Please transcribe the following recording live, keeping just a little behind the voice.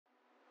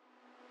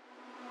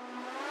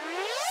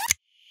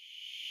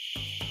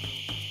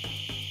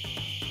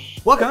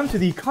Welcome to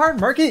the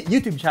Cardmarket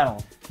YouTube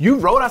channel. You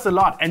wrote us a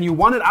lot and you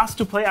wanted us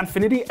to play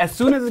Unfinity as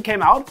soon as it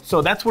came out,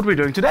 so that's what we're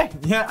doing today.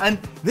 Yeah, and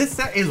this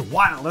set is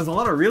wild. There's a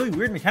lot of really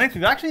weird mechanics.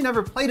 We've actually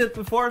never played it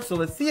before, so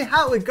let's see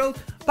how it goes.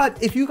 But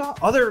if you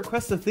got other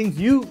requests of things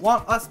you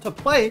want us to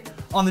play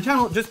on the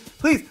channel, just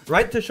please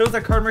write to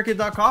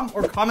shows@cardmarket.com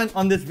or comment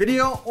on this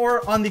video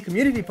or on the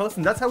community post,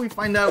 and that's how we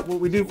find out what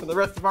we do for the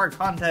rest of our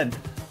content.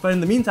 But in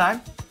the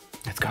meantime,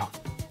 let's go.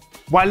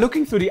 While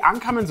looking through the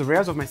uncommons and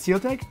rares of my seal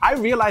deck, I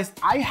realized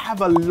I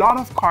have a lot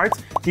of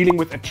cards dealing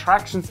with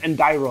attractions and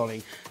die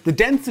rolling. The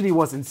density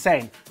was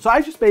insane, so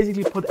I just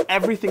basically put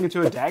everything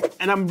into a deck,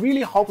 and I'm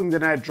really hoping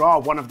that I draw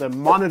one of the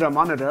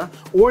Monitor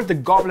or the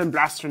Goblin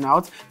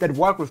Blastronauts that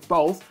work with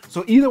both,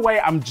 so either way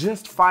I'm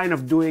just fine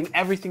of doing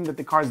everything that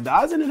the card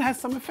does and it has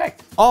some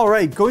effect.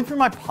 Alright, going through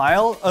my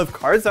pile of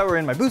cards that were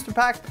in my booster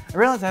pack, I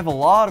realized I have a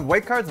lot of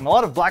white cards and a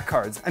lot of black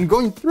cards, and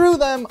going through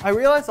them I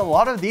realized a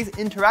lot of these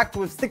interact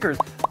with stickers,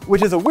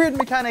 which is a weird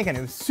mechanic and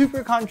it was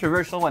super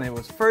controversial when it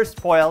was first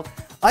spoiled.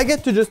 I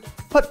get to just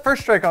put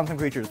First Strike on some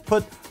creatures,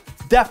 put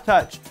Death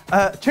Touch,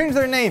 change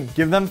their name,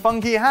 give them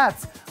funky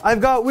hats. I've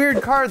got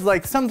weird cards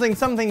like something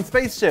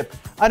spaceship.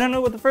 I don't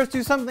know what the first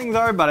two somethings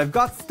are, but I've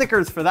got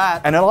stickers for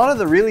that. And a lot of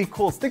the really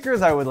cool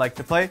stickers I would like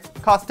to play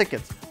cost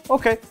tickets.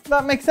 Okay,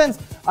 that makes sense.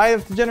 I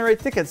have to generate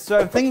tickets. So I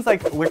have things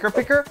like Wicker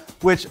Picker,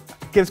 which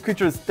gives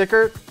creatures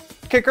sticker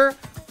kicker.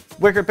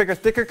 Wicker Picker,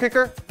 sticker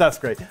kicker, that's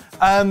great.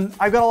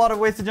 I've got a lot of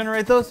ways to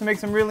generate those to make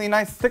some really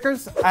nice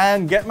stickers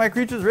and get my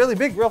creatures really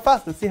big real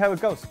fast. Let's see how it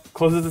goes.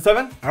 Closes to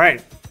 7? All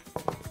right.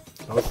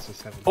 Close to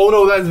 7. Oh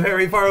no, that's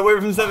very far away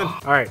from 7. All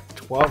right,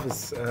 12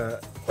 is, oh,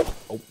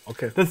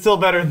 okay. That's still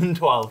better than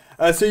 12.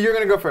 So you're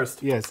gonna go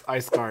first. Yes,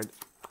 Ice Guard.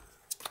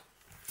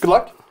 Good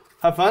luck,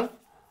 have fun.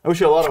 I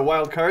wish you a lot of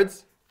wild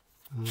cards.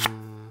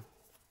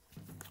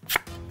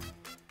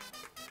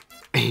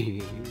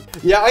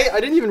 Yeah, I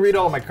didn't even read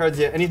all of my cards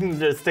yet. Anything that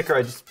did a sticker,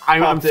 I just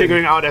I'm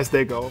figuring out as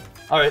they go.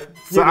 All right,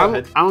 so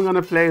I'm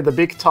gonna play the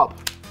big top,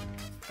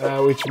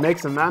 which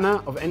makes a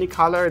mana of any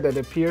color that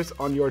appears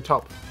on your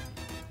top,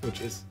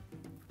 which is.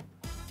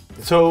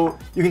 So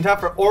you can tap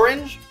for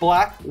orange,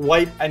 black,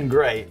 white, and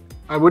gray.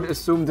 I would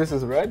assume this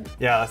is red.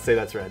 Yeah, let's say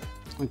that's red.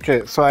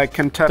 Okay, so I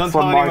can tap Don't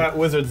for tell anyone at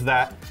Wizards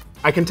that.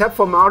 I can tap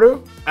for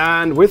Maru,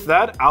 and with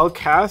that I'll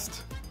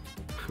cast.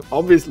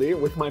 Obviously,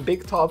 with my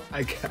big top,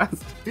 I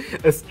cast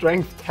a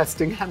strength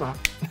testing hammer.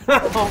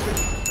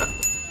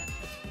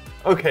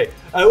 Okay,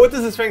 what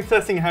does a strength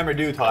testing hammer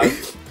do, Todd?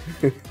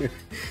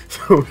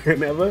 So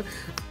whenever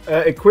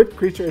equipped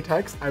creature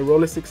attacks, I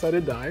roll a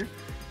 6-sided die.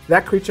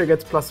 That creature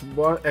gets plus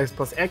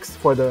X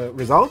for the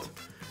result.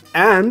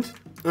 And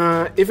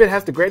if it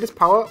has the greatest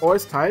power or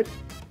is tied,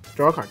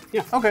 draw a card.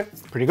 Yeah, okay,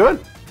 pretty good.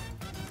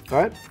 All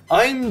right.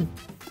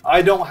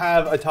 I don't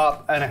have a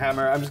top and a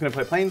hammer. I'm just gonna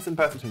play planes and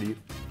pass it to you.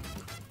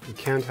 You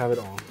can't have it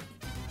all.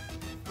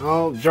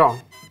 I'll draw.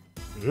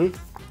 And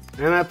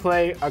I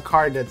play a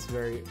card that's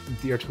very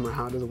dear to my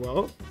heart as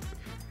well.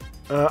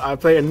 I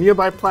play a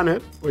nearby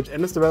planet, which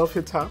enters the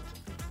battlefield tapped.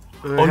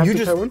 Oh, you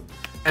just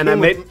and I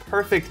made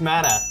perfect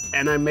mana.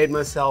 And I made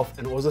myself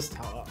an Urza's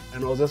Tower,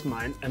 an Urza's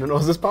Mine, and an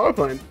Urza's Power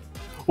Plant.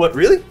 What,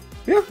 really?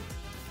 Yeah.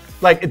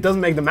 Like, it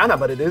doesn't make the mana,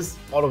 but it is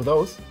all of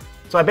those.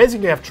 So I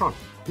basically have Tron.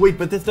 Wait,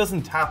 but this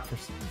doesn't tap for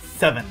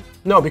 7.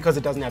 No, because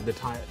it doesn't have the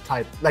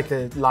type, like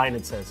the line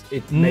it says.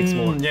 It makes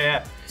more.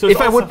 Yeah. So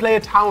if I would play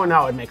a tower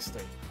now, it makes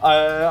 3.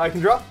 I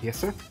can draw? Yes,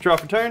 sir. Draw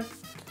for turn.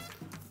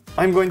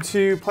 I'm going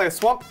to play a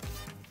swamp.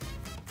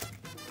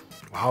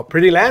 Wow,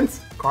 pretty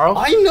lands, Carl.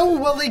 I know,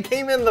 well, they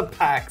came in the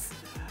packs.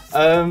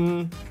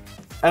 And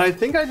I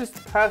think I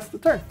just passed the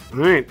turn. All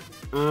right.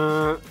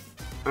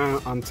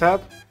 On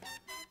tap.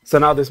 So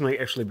now this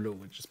might actually blue,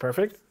 which is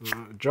perfect.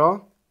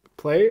 Draw,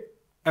 play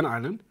an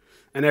island.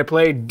 And I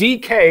play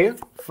DK,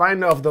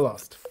 Finder of the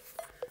Lost.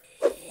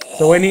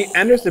 So when he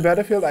enters the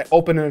battlefield, I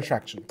open an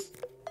attraction.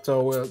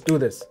 So we'll do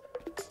this.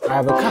 I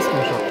have a custom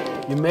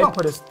shop. You may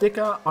put a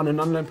sticker on an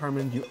online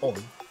permanent you own.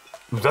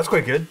 That's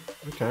quite good.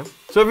 Okay.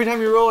 So every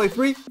time you roll a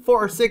 3,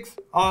 4, or 6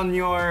 on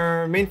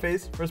your main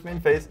phase, first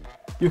main phase,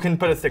 you can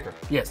put a sticker.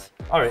 Yes.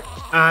 All right.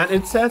 And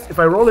it says if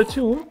I roll a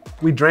 2,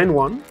 we drain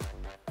 1.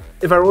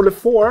 If I roll a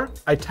 4,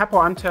 I tap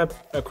or untap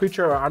a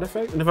creature or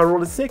artifact. And if I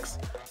roll a 6,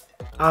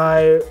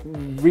 I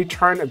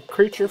return a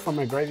creature from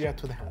my graveyard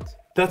to the hand.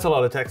 That's a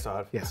lot of text,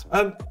 Todd. Yes.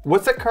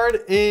 What's that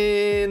card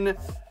in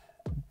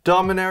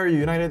Dominaria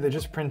United? They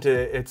just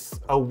printed. It's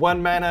a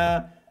 1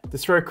 mana,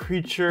 destroy a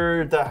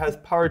creature that has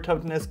power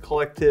toughness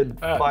collected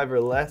 5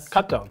 or less.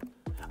 Cut down.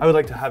 I would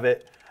like to have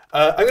it.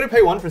 I'm going to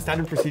pay 1 for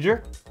standard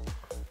procedure.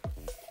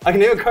 I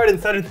can name a card in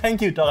standard.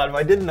 Thank you, Todd.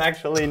 I didn't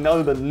actually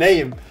know the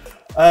name.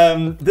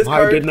 This Why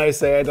card... didn't I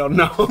say I don't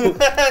know?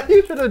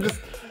 You should have just...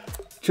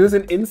 Choose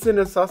an instant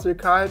or sorcery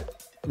card,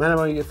 mana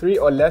value 3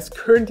 or less,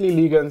 currently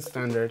legal in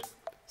standard.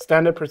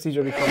 Standard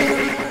procedure becomes...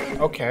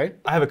 Okay.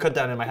 I have a cut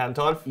down in my hand,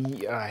 Todd.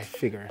 Yeah, I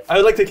figure. I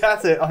would like to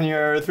cast it on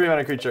your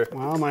 3-mana creature.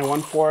 Well, my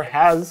 1/4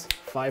 has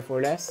 5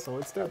 or less, so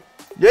it's done.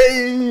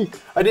 Yay!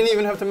 I didn't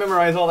even have to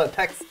memorize all that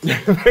text.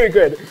 Very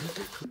good.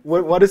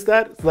 What is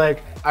that? It's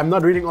like, I'm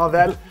not reading all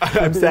that.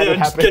 I'm sad it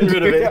just happened.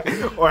 getting rid of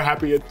it. Or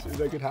happy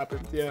it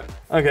happened. Yeah.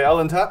 Okay, I'll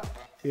untap.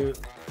 Yeah.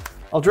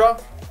 I'll draw.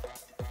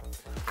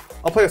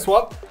 I'll play a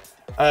swap.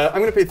 I'm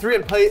going to pay 3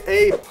 and play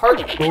a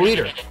Park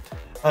Bleeder.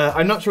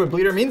 I'm not sure what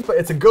Bleeder means, but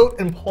it's a goat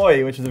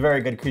employee, which is a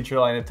very good creature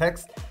line of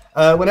text.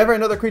 Whenever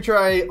another creature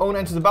I own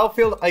enters the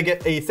battlefield, I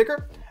get a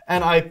sticker,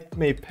 and I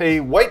may pay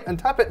white and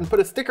tap it and put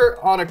a sticker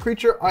on a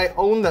creature I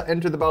own that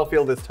entered the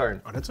battlefield this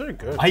turn. Oh, that's very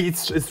good.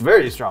 It's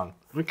very strong.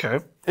 Okay.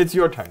 It's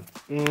your turn.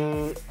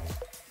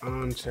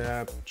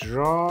 Untap,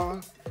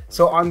 draw.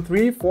 So on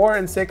 3, 4,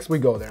 and 6, we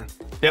go there.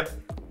 Yep.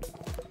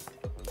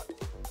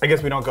 I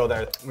guess we don't go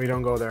there. We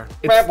don't go there.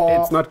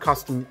 It's not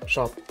custom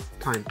shop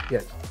time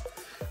yet.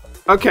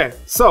 Okay,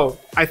 so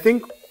I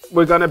think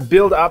we're gonna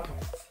build up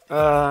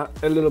a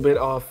little bit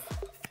of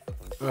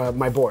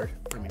my board.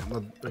 I mean, I'm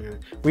not.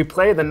 We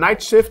play the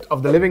Night Shift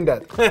of the Living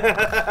Dead.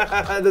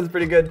 That's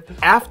pretty good.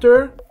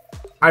 After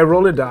I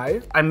roll a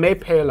die, I may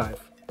pay a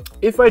life.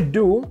 If I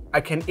do,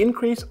 I can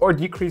increase or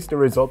decrease the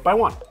result by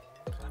 1.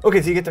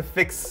 Okay, so you get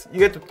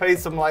to pay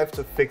some life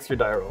to fix your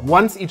die roll.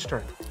 Once each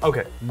turn.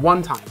 Okay.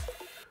 1 time.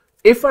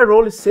 If I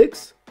roll a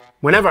 6,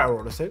 whenever I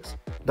roll a 6,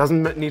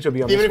 doesn't need to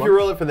be on this one. Even if you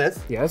roll it for this?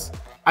 Yes.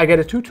 I get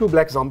a 2/2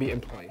 black zombie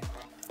employee.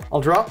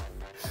 I'll draw.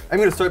 I'm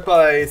going to start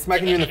by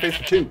smacking you in the face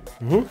for 2.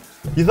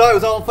 You thought it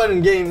was all fun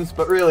and games,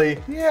 but really...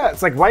 Yeah,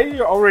 it's like, why are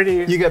you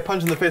already... You get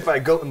punched in the face by a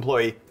goat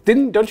employee.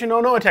 Don't you know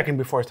no attacking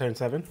before turn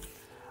 7?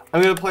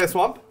 I'm going to play a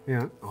swamp.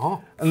 Yeah.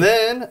 Oh. And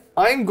then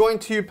I'm going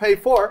to pay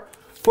 4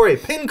 for a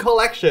pin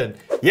collection.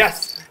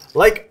 Yes!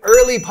 Like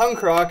early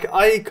punk rock,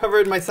 I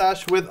covered my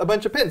sash with a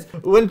bunch of pins.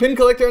 When Pin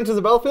Collector enters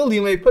the battlefield,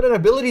 you may put an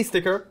ability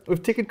sticker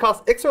with ticket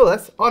cost X or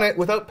less on it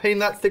without paying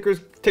that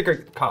sticker's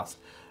ticket cost.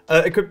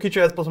 Equipped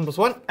creature has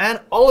 +1/+1, and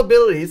all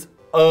abilities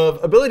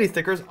of ability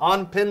stickers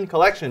on Pin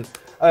Collection.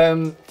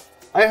 I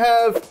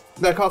have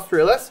that cost 3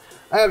 or less.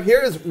 I have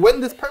here is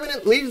when this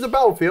permanent leaves the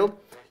battlefield,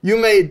 you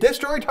may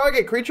destroy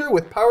target creature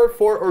with power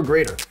 4 or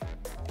greater.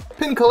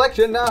 Pin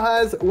Collection now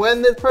has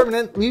when this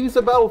permanent leaves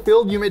the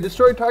battlefield, you may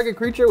destroy target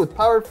creature with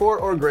power 4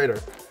 or greater.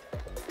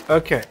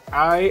 Okay,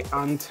 I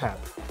untap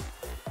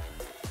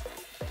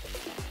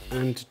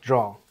and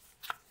draw.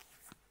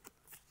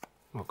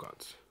 Oh god,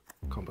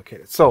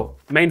 complicated. So,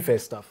 main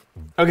phase stuff.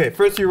 Okay,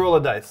 first you roll a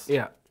dice.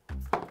 Yeah.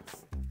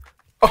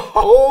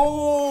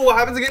 Oh, what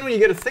happens again when you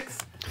get a 6?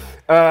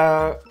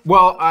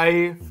 Well,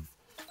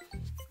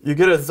 You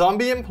get a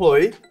zombie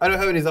employee. I don't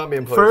have any zombie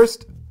employees.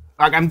 First,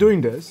 like I'm doing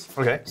this.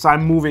 Okay. So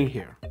I'm moving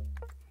here.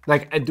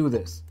 Like I do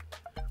this.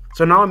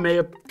 So now I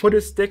may put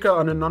a sticker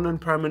on a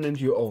non-permanent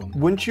you own.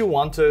 Wouldn't you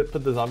want to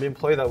put the zombie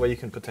employee? That way you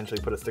can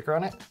potentially put a sticker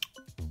on it?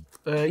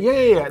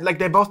 Yeah. Like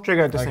they both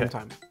trigger at the same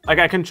time. Like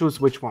I can choose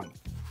which one.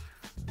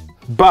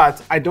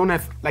 But I don't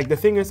have, like the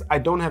thing is, I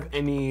don't have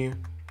any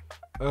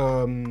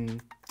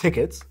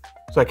tickets.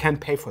 So I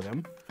can't pay for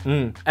them.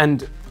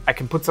 And I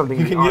can put something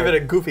in You can give it a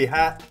goofy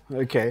hat.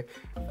 Okay.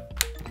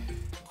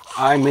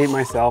 I made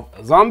myself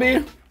a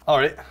zombie. All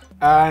right.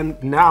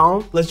 And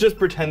now... Let's just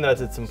pretend that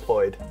it's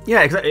employed.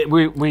 Yeah, exactly.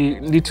 We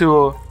need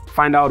to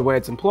find out where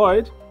it's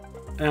employed.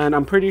 And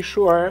I'm pretty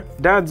sure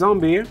that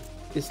zombie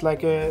is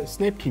like a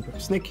snake keeper. A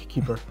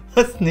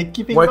snake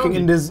keeping working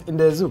zombie. in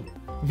the zoo.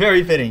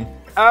 Very fitting.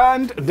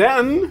 And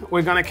then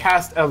we're gonna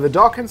cast the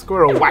dog and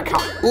squirrel whack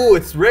up. Ooh,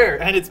 it's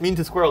rare and it's mean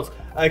to squirrels.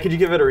 Could you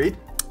give it a read?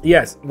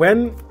 Yes,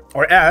 when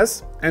or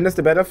as enters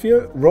the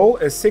battlefield, roll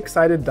a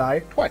 6-sided die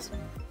twice.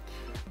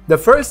 The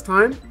first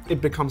time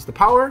it becomes the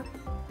power,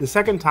 the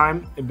second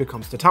time it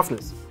becomes the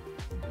toughness.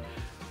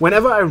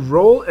 Whenever I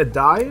roll a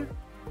die,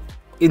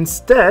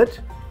 instead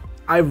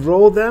I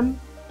roll them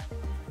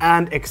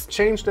and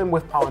exchange them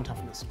with power and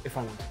toughness if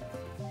I want to.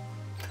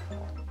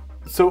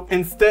 So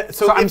instead,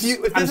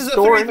 if this is a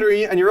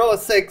 3/3 and you roll a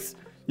 6,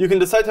 you can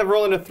decide to have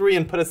roll in a 3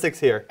 and put a 6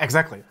 here.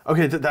 Exactly.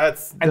 Okay,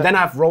 and then I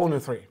have roll in a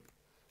 3.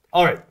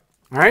 All right.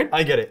 All right.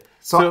 I get it.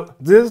 So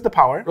this is the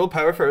power. Roll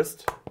power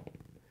first.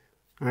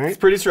 All right. It's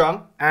pretty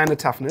strong. And the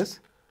toughness.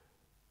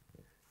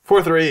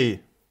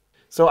 4/3.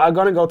 So I'm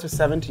gonna go to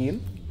 17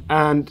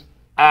 and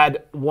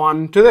add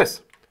 1 to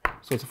this.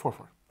 So it's a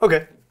 4/4.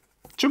 Okay.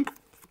 Chunk.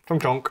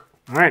 Chunk chunk.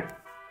 All right.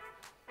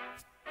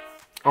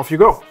 Off you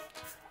go.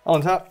 I'll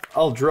untap.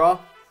 I'll draw.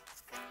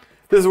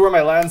 This is where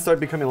my lands start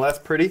becoming less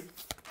pretty.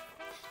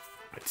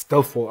 It's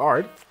still full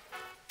art.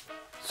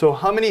 So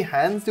how many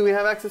hands do we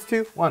have access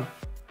to? 1,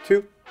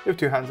 2. We have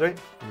 2 hands, right?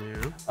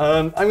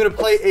 Yeah. I'm gonna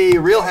play a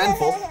real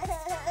handful.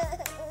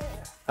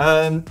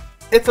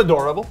 It's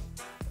adorable.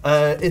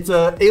 It's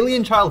a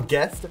alien child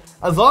guest.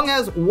 As long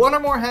as 1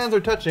 or more hands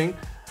are touching,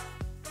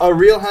 a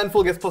real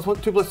handful gets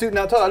 +2/+2.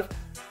 Now, Todd,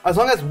 as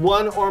long as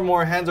 1 or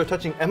more hands are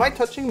touching, am I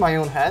touching my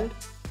own hand?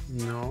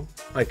 No.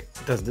 Like,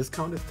 does this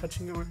count as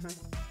touching your hand?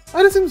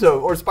 I'd assume so.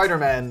 Or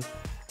Spider-Man.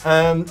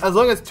 As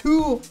long as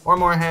 2 or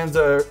more hands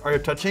are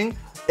touching,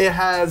 it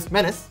has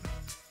menace.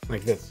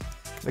 Like this.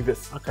 Like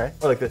this. Okay.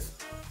 Or like this.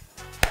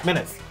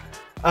 Menace.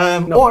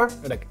 Or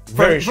like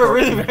very for short.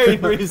 really very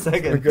brief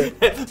second.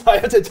 I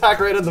have to attack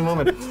right at the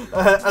moment.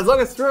 As long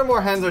as 3 or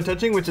more hands are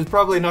touching, which is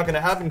probably not going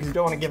to happen because you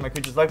don't want to give my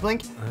creatures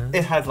lifelink,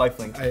 it has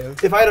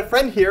lifelink. If I had a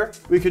friend here,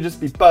 we could just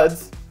be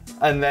buds,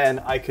 and then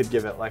I could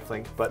give it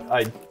lifelink, but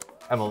I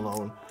am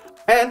alone.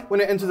 And when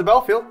it enters the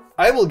battlefield,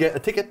 I will get a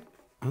ticket.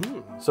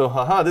 So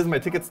haha, this is my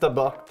ticket stub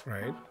block.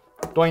 Right.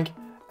 Doink.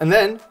 And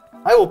then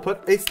I will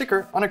put a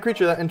sticker on a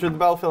creature that entered the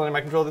battlefield in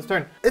my control this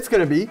turn. It's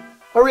going to be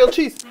a real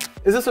cheese.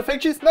 Is this a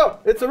fake cheese? No,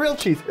 it's a real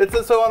cheese. It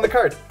says so on the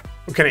card.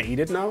 Can I eat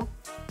it now?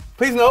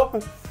 Please no.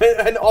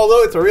 And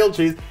although it's a real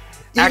cheese,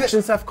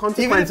 actions have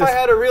consequences. Even if I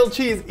had a real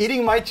cheese,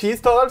 eating my cheese,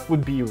 Thoralf,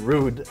 would be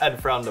rude and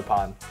frowned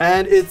upon.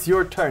 And it's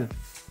your turn.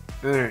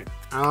 All right,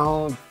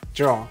 I'll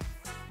draw.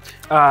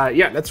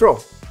 Yeah, let's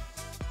roll.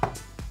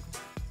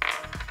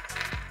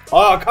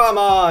 Oh, come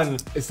on.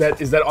 Is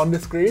that on the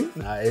screen?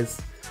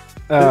 Nice.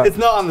 It's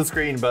not on the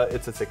screen, but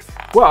it's a 6.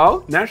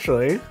 Well,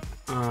 naturally,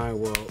 I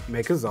will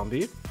make a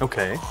zombie.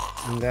 Okay.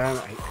 And then,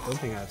 I don't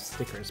think I have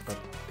stickers, but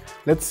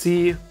let's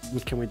see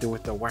what can we do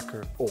with the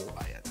whacker. Oh,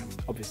 I mean,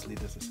 obviously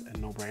this is a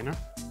no-brainer.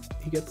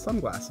 He gets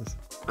sunglasses.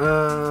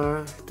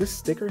 This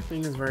sticker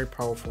thing is very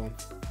powerful.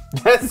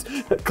 Yes,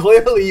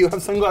 clearly you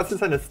have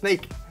sunglasses and a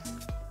snake.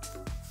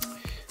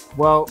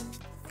 Well,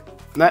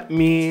 let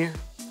me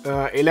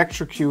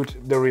electrocute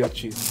the real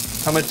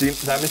cheese. How much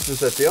damage does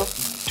that deal?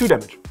 2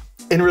 damage.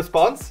 In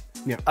response,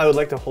 yeah, I would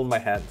like to hold my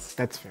hands.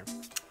 That's fair.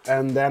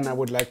 And then I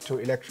would like to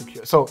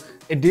electrocute. So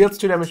it deals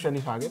 2 damage to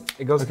any target.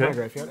 It goes into my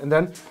graveyard. And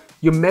then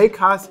you may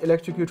cast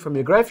electrocute from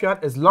your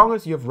graveyard as long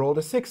as you have rolled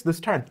a 6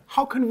 this turn.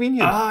 How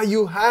convenient. Ah,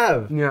 you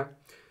have. Yeah.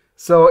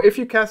 So if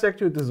you cast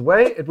electrocute this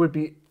way, it would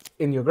be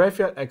in your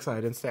graveyard,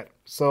 exiled instead.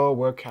 So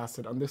we'll cast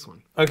it on this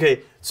one.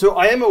 Okay, so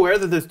I am aware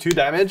that there's 2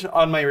 damage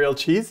on my real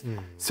cheese.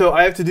 So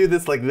I have to do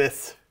this like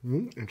this.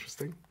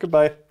 Interesting.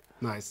 Goodbye.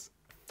 Nice.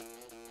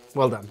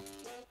 Well done.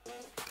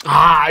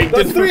 Ah, I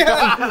That's 3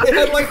 hands. It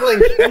had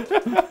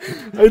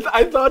lifelink.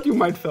 I thought you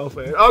might fall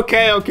for it.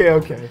 Okay.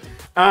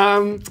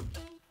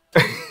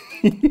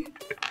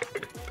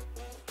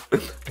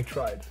 I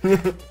tried.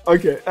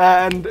 Okay,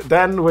 and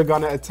then we're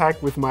gonna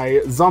attack with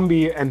my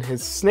zombie and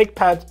his snake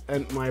pet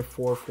and my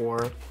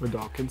 4/4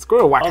 Vidalkin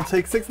Squirrel Whacker. I'll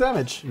take 6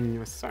 damage.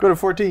 Yes, sir. Go to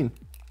 14.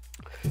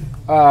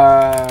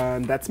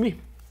 That's me.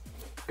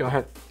 Go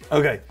ahead.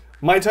 Okay,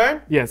 my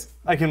turn? Yes.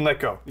 I can let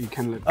go. You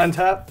can let go.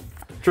 Untap,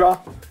 draw.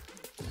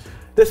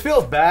 This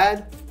feels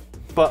bad,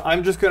 but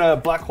I'm just gonna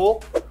black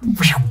hole.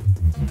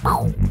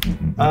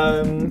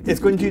 It's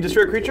going to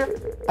destroy a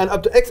creature, and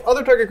up to X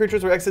other target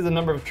creatures where X is the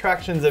number of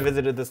attractions I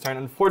visited this turn.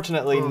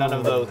 Unfortunately, none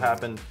of those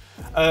happened.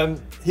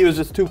 He was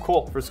just too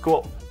cool for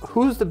school.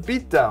 Who's the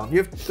beatdown? You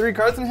have 3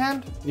 cards in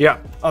hand? Yeah.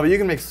 Oh, but you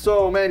can make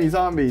so many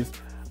zombies.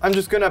 I'm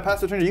just gonna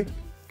pass the turn to you.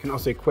 Can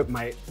also equip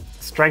my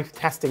strength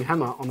testing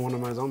hammer on one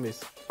of my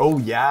zombies. Oh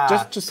yeah.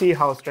 Just to see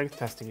how strength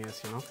testing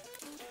is, you know.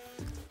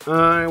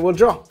 We'll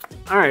draw.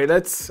 All right,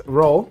 let's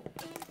roll.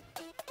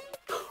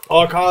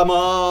 Oh come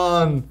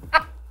on!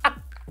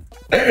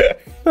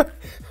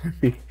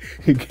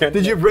 You can't.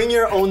 Did you bring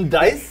your own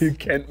dice? You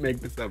can't make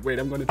this up. Wait,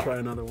 I'm gonna try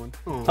another one.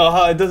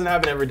 Haha, it doesn't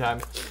happen every time.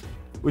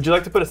 Would you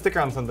like to put a sticker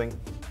on something?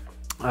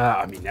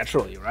 I mean,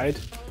 naturally, right?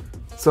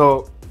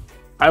 So,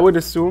 I would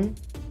assume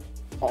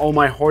all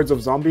my hordes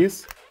of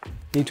zombies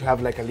need to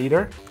have like a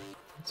leader.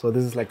 So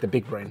this is like the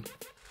big brain.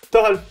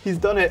 Dad, he's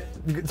done it.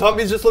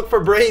 Zombies just look for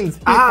brains.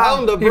 He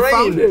found a brain.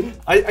 Found it.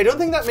 I don't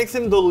think that makes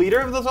him the leader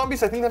of the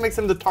zombies. I think that makes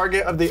him the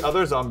target of the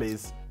other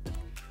zombies.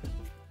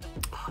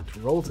 Oh, it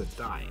rolls a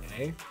die,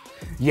 eh?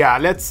 Yeah,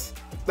 let's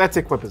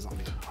equip a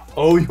zombie.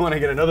 Oh, you want to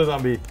get another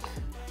zombie?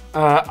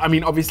 I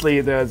mean,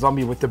 obviously the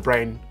zombie with the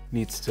brain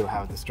needs to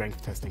have the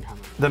strength testing hammer.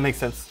 That makes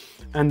sense.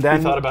 And then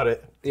we thought about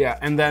it. Yeah,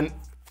 and then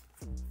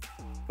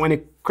when a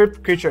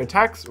equipped creature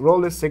attacks,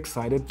 roll a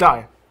 6-sided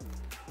die.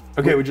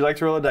 Okay, would you like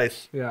to roll a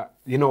dice? Yeah,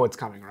 you know what's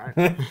coming,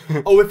 right?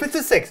 Oh, if it's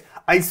a 6,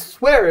 I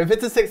swear, if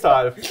it's a 6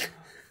 out.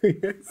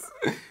 Yes.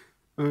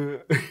 I'm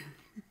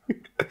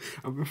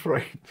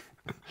afraid.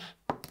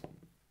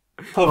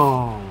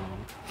 Oh.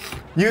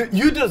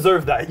 You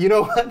deserve that. You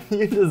know what?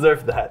 You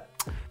deserve that.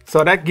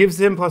 So that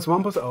gives him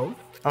 +1/+0.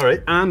 All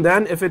right. And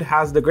then if it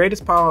has the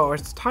greatest power or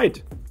it's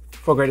tied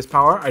for greatest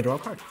power, I draw a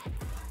card.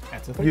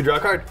 That's the thing. You draw a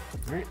card.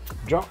 All right,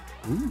 draw.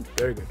 Ooh,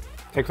 very good.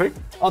 Take 3.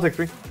 I'll take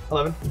 3.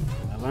 11.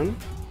 11.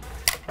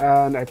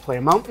 And I play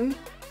a mountain.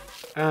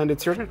 And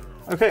it's your turn.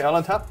 Okay, I'll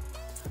untap.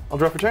 I'll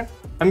draw for turn.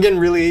 I'm getting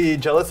really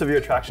jealous of your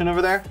attraction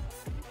over there.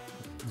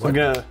 So I'm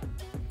gonna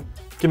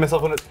give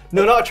myself one.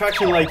 No, not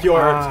attraction, like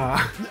your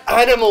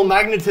animal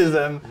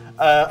magnetism.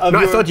 No,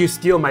 I thought you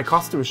steal my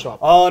costume shop.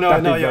 Oh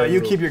no, yeah,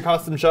 you keep your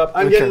costume shop.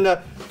 I'm getting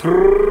a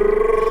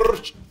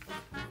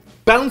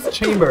bounce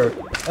chamber.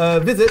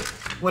 Visit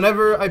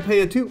whenever I pay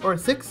a 2 or a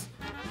 6.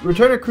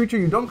 Return a creature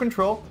you don't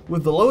control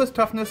with the lowest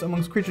toughness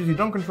amongst creatures you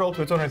don't control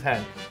to its owner's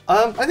hand.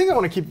 I think I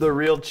want to keep the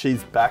real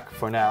cheese back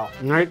for now.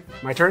 All right,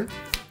 my turn.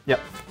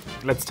 Yep.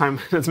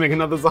 Let's make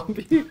another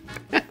zombie.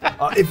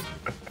 All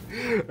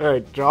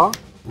right, draw.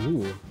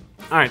 Ooh.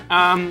 All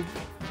right.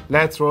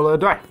 Let's roll a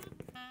die.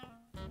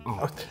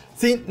 Oh.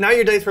 See, now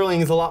your dice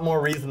rolling is a lot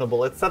more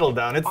reasonable. It's settled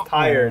down. It's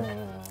tired.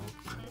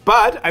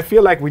 But I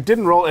feel like we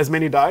didn't roll as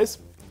many dice,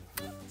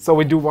 so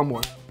we do one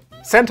more.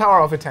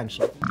 Centaur of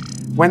Attention.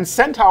 When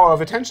Centaur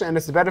of Attention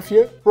enters the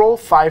battlefield, roll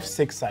 5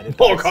 6-sided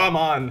dice. Oh, come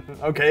on.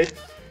 Okay.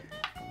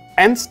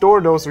 And store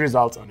those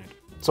results on it.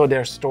 So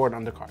they're stored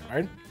on the card,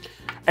 right?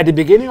 At the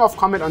beginning of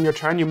combat on your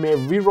turn, you may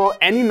re-roll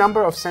any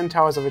number of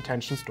Centaurs of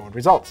Attention stored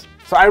results.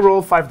 So I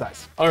roll 5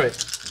 dice. All right.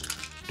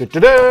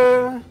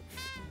 Da-da-da.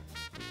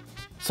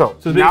 So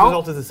the big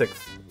result is a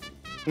 6.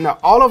 Now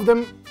all of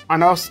them are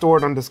now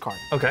stored on this card.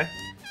 Okay.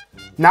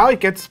 Now it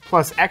gets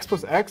plus X,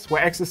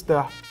 where X is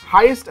the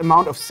highest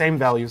amount of same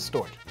values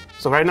stored.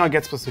 So right now it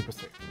gets plus 3 plus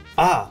 3.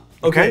 Ah,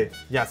 okay.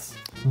 Yes.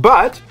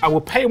 But I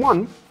will pay 1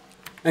 and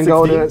 16?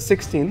 go to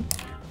 16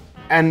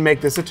 and make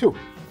this a 2.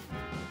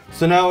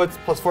 So now it's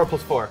plus 4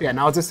 plus 4. Yeah,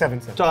 now it's a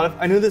 7/7. Thoralf,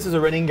 I know this is a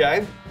running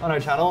gag on our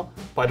channel,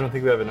 but I don't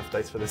think we have enough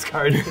dice for this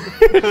card.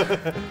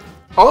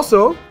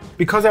 Also,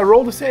 because I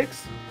rolled a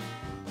 6,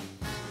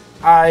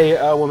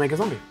 I will make a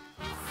zombie.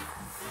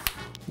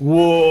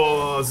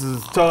 Whoa,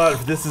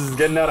 Thoralf, this is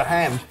getting out of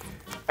hand.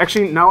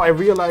 Actually, now I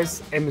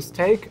realize a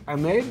mistake I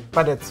made,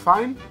 but it's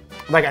fine.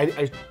 Like,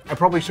 I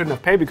probably shouldn't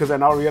have paid because I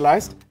now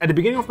realized. At the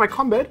beginning of my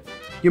combat,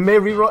 you may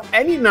reroll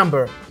any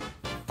number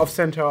of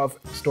Centaur of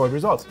stored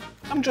results.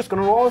 I'm just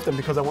gonna roll all of them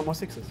because I want more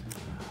 6s.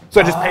 So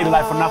I just paid a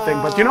life for nothing,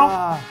 but you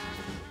know,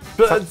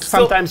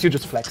 sometimes you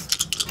just flex.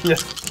 Yes.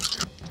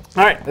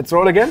 All right, let's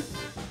roll again.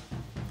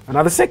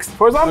 Another 6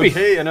 for a zombie.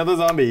 Okay, another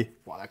zombie.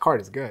 Wow, that card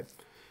is good.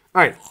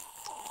 All right,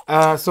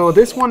 so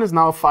this one is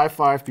now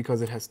 5/5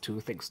 because it has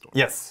 2 things stored.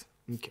 Yes.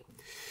 Okay.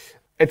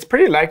 It's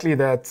pretty likely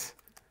that,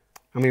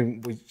 I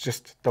mean, we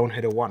just don't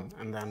hit a 1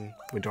 and then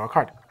we draw a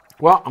card.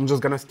 Well, I'm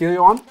just gonna steal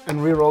you on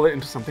and re-roll it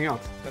into something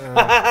else.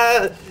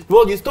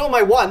 Well, you stole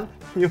my 1.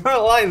 You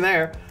weren't lying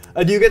there.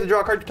 Do you get to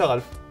draw a card,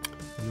 Thoralf?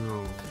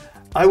 No.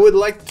 I would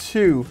like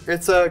to.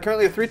 It's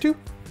currently a 3/2.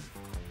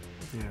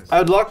 Yes.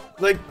 I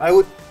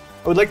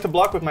would like to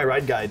block with my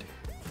ride guide.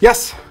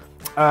 Yes.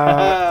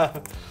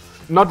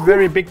 Not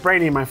very big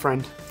brainy, my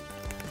friend.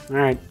 All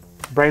right,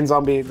 brain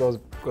zombie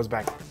goes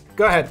back.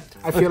 Go ahead.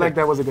 I feel like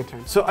that was a good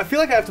turn. So I feel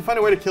like I have to find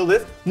a way to kill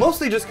this,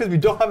 mostly just because we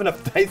don't have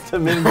enough dice to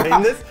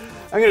maintain this.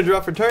 I'm gonna draw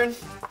for turn.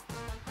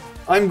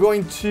 I'm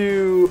going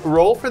to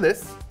roll for this.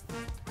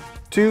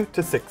 2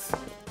 to 6.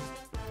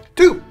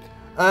 2!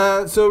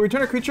 So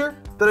return a creature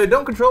that I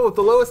don't control with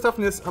the lowest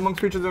toughness amongst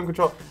creatures I don't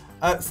control.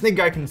 Snake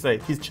guy can say,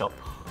 he's chill.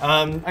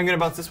 I'm gonna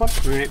bounce this one.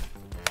 Right.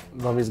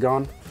 Zombie's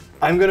gone.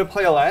 I'm gonna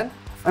play a land.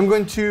 I'm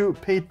going to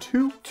pay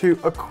 2 to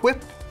equip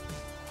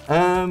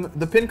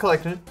the pin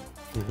collection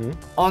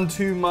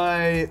onto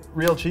my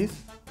real cheese.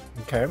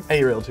 Okay.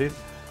 A real cheese.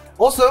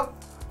 Also,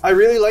 I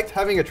really liked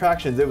having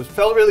attractions. It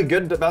felt really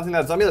good bouncing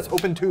that zombie. Let's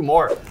open 2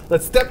 more.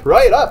 Let's step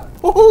right up.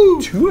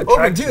 Woohoo! 2 attractions.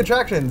 Open 2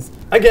 attractions.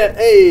 I get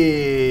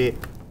a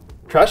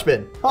trash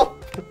bin. Oh,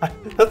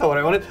 that's not what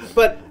I wanted.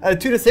 But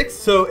 2 to 6.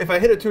 So if I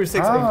hit a 2 or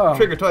 6, I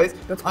trigger twice.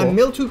 That's cool. I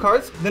mill 2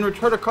 cards, then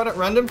return a card at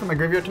random from my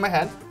graveyard to my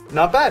hand.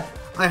 Not bad.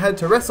 I had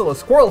to wrestle a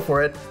squirrel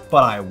for it,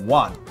 but I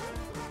won.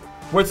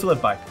 Words to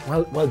live by.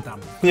 Well done.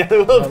 Yeah,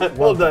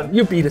 well done.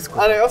 You beat a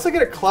squirrel. And I also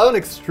get a clown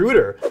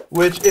extruder,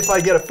 which if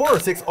I get a 4 or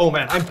 6, oh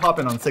man, I'm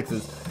popping on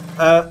 6s.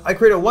 I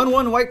create a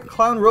 1/1 white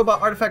clown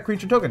robot artifact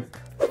creature token.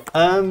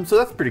 So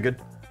that's pretty good.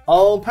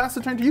 I'll pass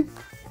the turn to you.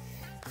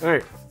 All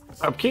right.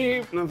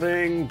 Upkeep,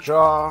 nothing,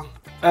 draw.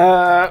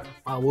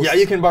 Yeah,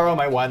 you can borrow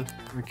my 1.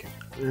 Okay.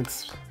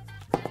 It's.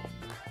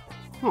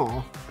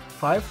 Oh,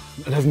 5?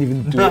 It doesn't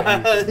even do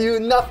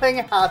anything. Nothing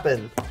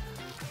happened.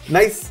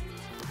 Nice.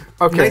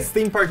 Okay. Nice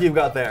theme park you've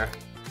got there.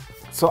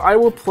 So I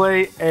will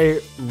play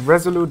a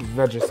Resolute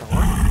Vegisaur.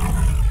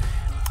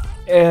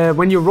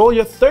 When you roll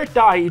your 3rd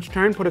die each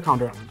turn, put a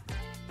counter on it.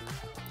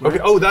 Okay.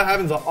 Oh, that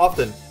happens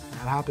often.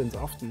 That happens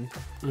often.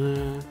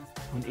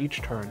 On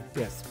each turn,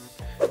 yes.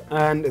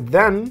 And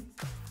then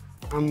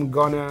I'm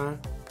gonna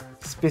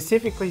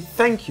specifically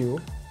thank you.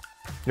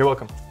 You're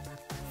welcome.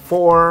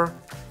 For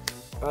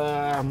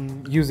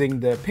using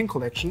the pin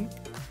collection,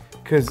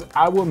 because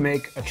I will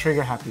make a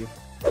trigger happy.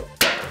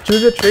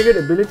 Choose a triggered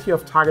ability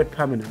of target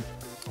permanent.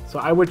 So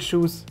I would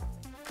choose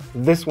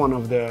this one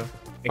of the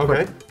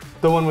equipment. Okay.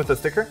 The one with the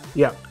sticker?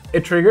 Yeah.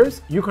 It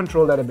triggers, you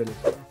control that ability.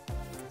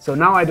 So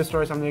now I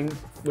destroy something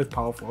with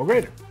power 4 or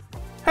greater.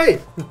 Hey!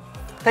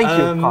 Thank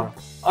you, Carl.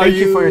 Thank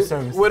you for your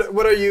service.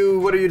 What are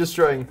you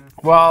destroying?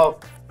 Well,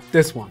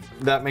 this one.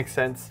 That makes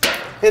sense.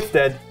 It's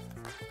dead.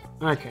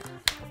 Okay.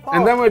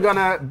 And then we're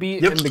gonna be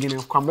in the beginning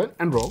of combat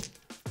and roll.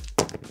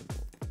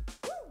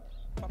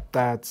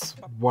 That's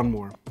 1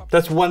 more.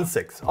 That's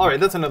 1/6. All right,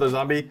 that's another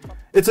zombie.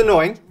 It's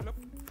annoying.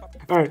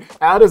 All right,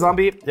 add a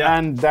zombie,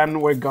 and then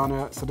we're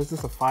gonna. So this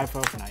is a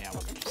 5/5. Now, yeah,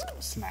 we're gonna just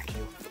smack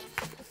you.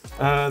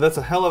 That's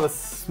a hell of a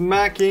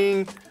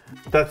smacking.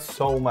 That's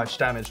so much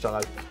damage,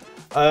 Thoralf.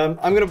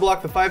 I'm gonna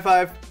block the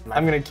 5/5.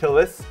 I'm gonna kill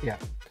this. Yeah.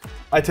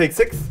 I take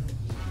 6.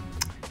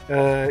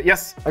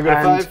 Yes. I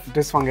got a 5.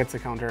 This one gets a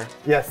counter.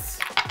 Yes.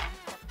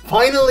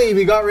 Finally,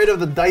 we got rid of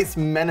the dice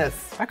menace.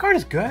 That card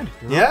is good.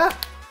 Yeah.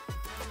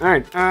 All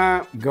right,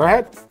 go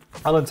ahead.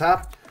 I'll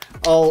untap.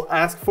 I'll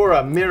ask for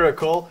a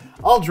miracle.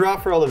 I'll draw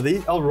for all of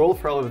these. I'll roll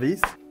for all of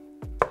these.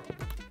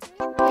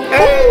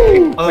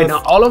 Hey! Wait,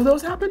 now all of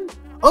those happen?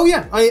 Oh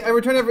yeah, I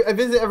return I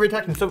visit every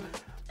attachment. So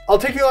I'll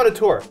take you on a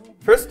tour.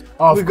 First,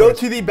 we go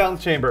to the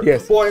bounce chamber.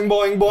 Yes. Boing,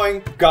 boing,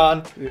 boing,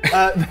 gone.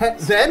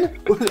 Then,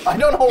 I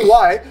don't know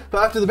why,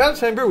 but after the bounce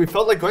chamber, we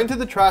felt like going to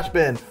the trash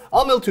bin.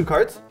 I'll mill 2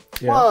 cards.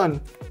 Yeah. 1,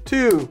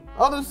 2.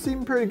 All those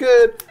seem pretty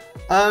good.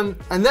 And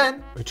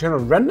then return a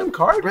random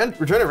card.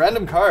 Return a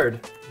random card.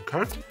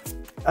 Okay.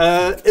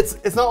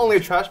 It's not only a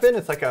trash bin.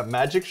 It's like a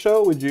magic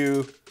show. Would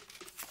you?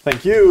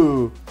 Thank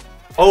you.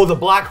 Oh, the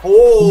black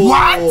hole.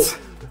 What?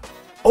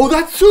 Oh,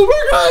 that's super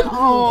good!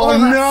 Oh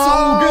that's no!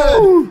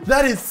 So good!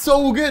 That is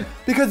so good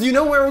because you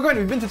know where we're going.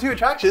 We've been to 2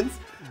 attractions.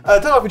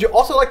 Thoralf, would you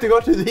also like to go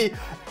to the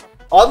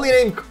oddly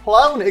named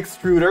Clown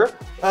Extruder,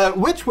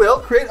 which will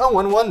create a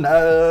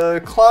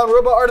 1/1 Clown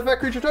Robot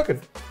Artifact Creature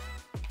Token?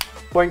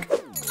 Boink.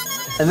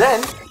 And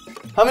then,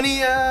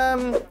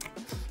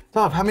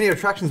 Thoralf, how many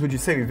attractions would you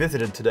say we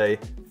visited today?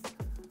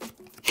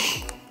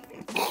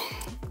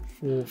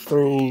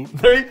 3.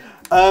 3.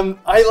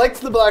 I liked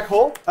the black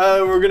hole.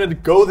 We're gonna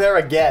go there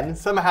again.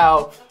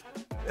 Somehow,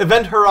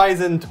 Event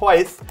Horizon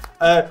twice.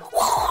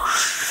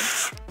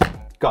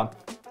 Gone.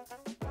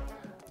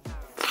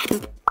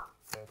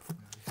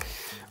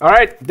 All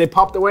right, they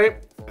popped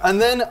away.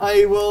 And then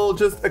I will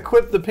just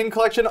equip the pin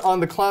collection on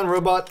the clown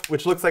robot,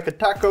 which looks like a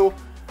taco.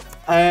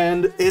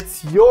 And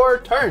it's your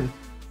turn.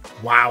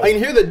 Wow. I can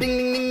hear the ding,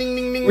 ding, ding,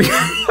 ding, ding, ding.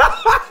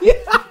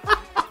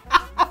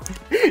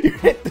 You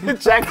hit the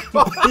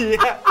jackpot.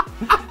 Yeah.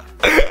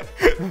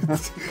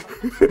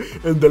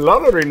 And the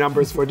lottery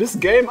numbers for this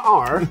game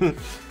are...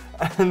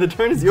 And the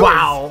turn is yours.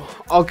 Wow.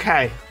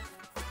 Okay.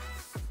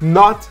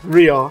 Not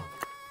real.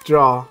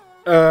 Draw.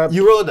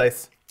 You roll a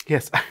dice.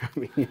 Yes. I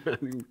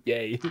mean,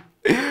 yay.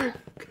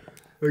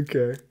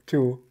 Okay.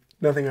 2.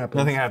 Nothing happens.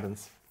 Nothing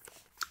happens.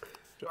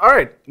 All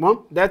right.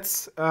 Well,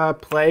 let's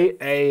play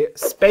a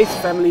Space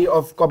Family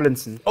of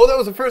Goblinson. Oh, that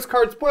was the first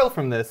card spoiled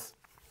from this.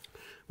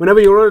 Whenever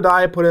you roll a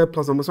die, put a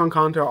 +1/+1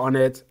 counter on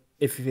it.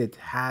 If it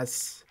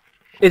has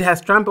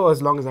trample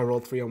as long as I roll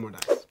 3 or more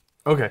dice.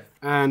 Okay.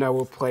 And I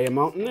will play a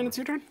mountain, and it's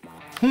your turn.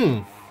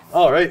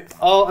 All right.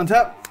 I'll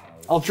untap.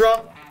 I'll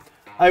draw.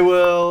 I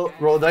will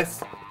roll a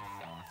dice.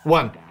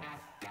 1.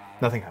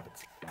 Nothing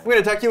happens. I'm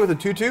going to attack you with a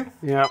 2/2.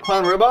 Yeah.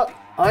 Clown robot.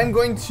 I'm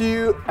going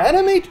to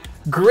animate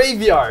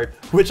Graveyard,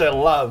 which I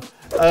love.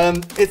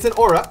 It's an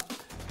aura.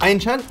 I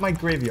enchant my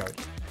graveyard.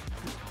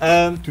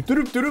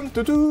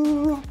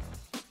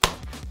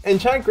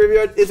 Enchant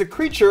Graveyard is a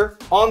creature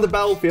on the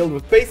battlefield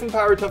with base and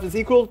power toughness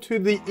equal to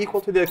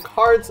the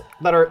cards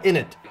that are in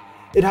it.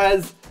 It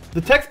has the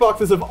text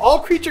boxes of all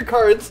creature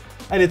cards,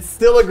 and it's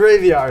still a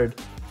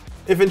graveyard.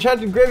 If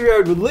Enchanted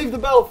Graveyard would leave the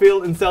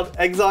battlefield, instead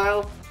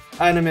exile,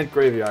 animate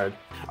Graveyard.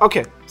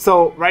 Okay,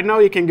 so right now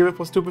you can give it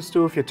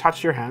 +2/+2 if you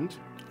touch your hand.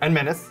 And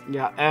Menace.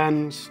 Yeah,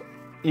 and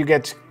you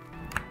get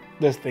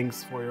these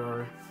things for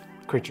your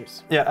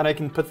creatures. Yeah, and I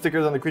can put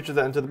stickers on the creatures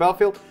that enter the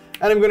battlefield.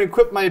 And I'm going to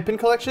equip my pin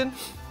collection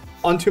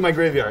onto my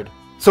graveyard.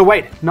 So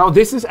wait, now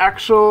this is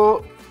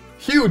actual...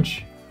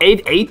 Huge!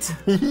 8/8?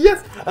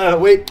 Yes!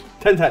 Wait,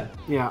 10/10.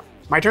 Yeah.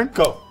 My turn?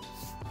 Go.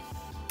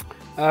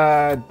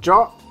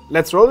 Draw.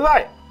 Let's roll the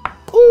die.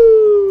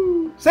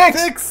 Ooh!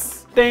 6!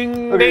 6!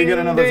 Ding, Okay, ding, you get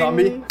another ding.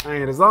 zombie. I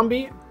get a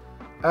zombie.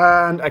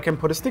 And I can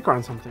put a sticker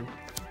on something.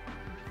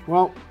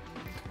 Well,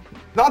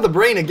 Not the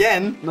brain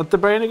again. not the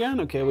brain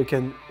again? Okay, we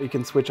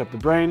can switch up the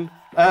brain.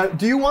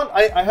 Do you want...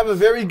 I have a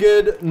very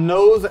good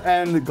nose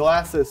and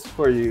glasses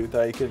for you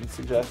that I can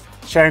suggest.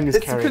 Sharing is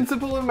It's the caring.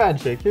 principle of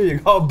magic. Here you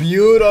go.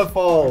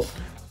 Beautiful.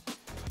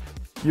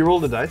 You roll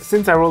the dice.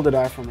 Since I rolled the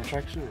die from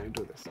attraction, I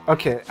do this.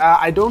 Okay,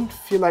 I don't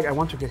feel like I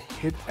want to get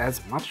hit as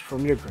much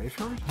from your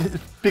graveyard.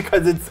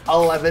 Because it's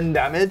 11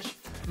 damage.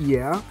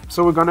 Yeah.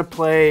 So we're gonna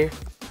play...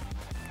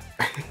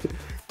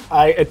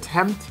 I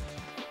attempt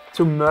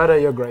to murder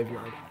your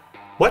graveyard.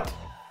 What?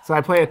 So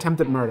I play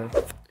attempted murder.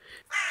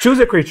 Choose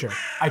a creature.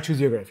 I choose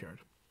your graveyard.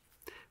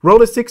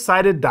 Roll a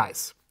 6-sided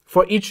dice.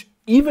 For each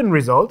even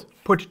result,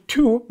 put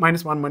 2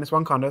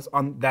 -1/-1 counters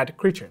on that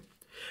creature.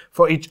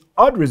 For each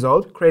odd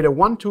result, create a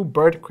 1/2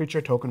 bird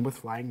creature token with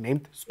flying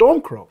named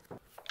Stormcrow.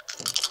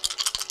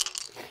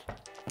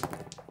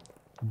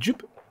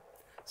 Joop.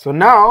 So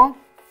now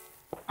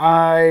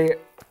I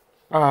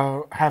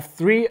have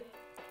 3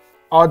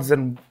 odds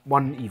and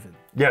 1 even.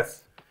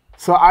 Yes.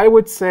 So I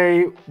would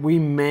say we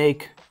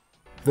make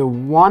the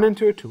 1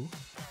 into a 2.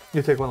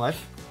 You take 1 life.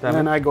 And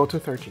then I go to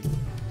 13.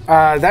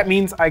 That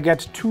means I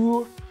get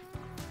 2.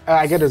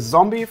 I get a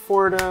zombie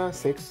for the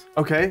 6.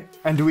 Okay.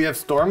 And do we have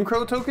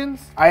Stormcrow tokens?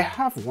 I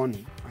have 1,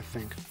 I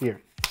think.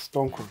 Here,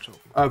 Stormcrow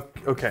token.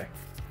 Okay.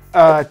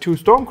 2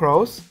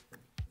 Stormcrows.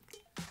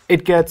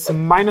 It gets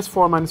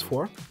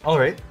 -4/-4 All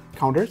right.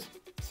 counters.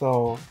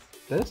 So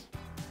this.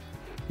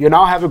 You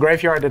now have a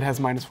graveyard that has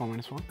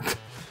 -4/-4.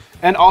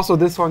 And also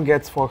this one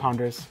gets 4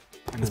 counters.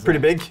 It's pretty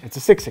big. It's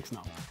a 6/6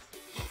 now.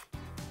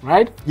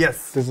 Right?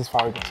 Yes. This is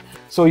how it goes.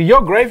 So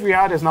your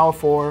graveyard is now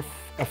for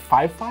a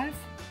 5/5?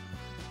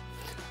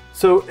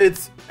 So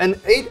it's an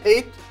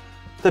 8/8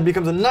 that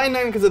becomes a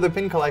 9/9 because of the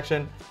pin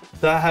collection.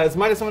 That has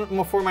 -1,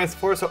 -4,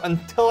 -4. So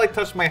until I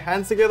touch my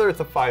hands together, it's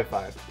a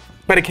 5/5.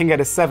 But it can get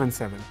a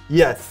 7/7.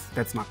 Yes.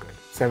 That's not good.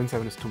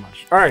 7/7 is too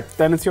much. All right,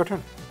 then it's your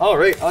turn. All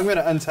right, I'm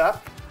gonna untap.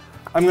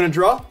 I'm gonna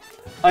draw.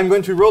 I'm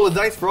going to roll a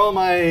dice for all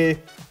my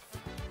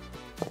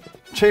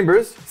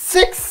chambers.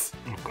 6.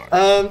 Oh,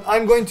 God.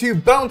 I'm going to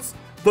bounce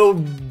the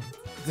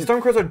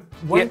Stormcrows are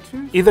 1,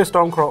 2. Either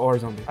Stormcrow or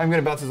zombie. I'm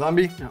gonna bounce a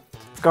zombie. Yeah,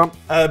 it's gone.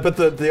 But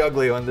the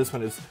ugly one, this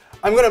one is.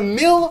 I'm gonna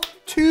mill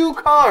 2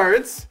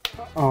 cards.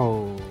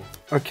 Oh,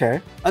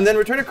 okay. And then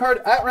return a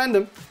card at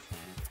random.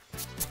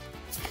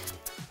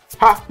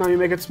 Ha! Now you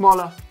make it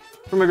smaller.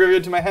 From my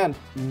graveyard to my hand.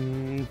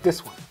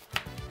 This one.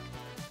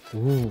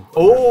 Ooh.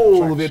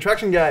 Oh, the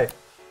attraction guy.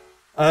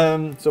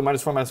 So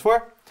 -4,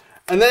 -4.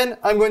 And then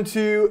I'm going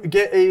to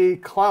get a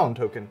clown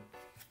token.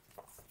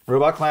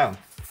 Robot clown.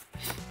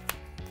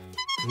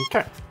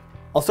 Okay.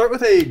 I'll start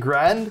with a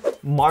Grand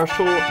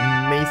Marshal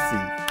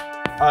Macy.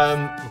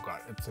 Oh god,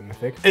 it's a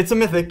mythic. It's a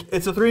mythic.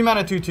 It's a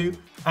 3-mana 2/2,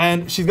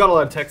 and she's got a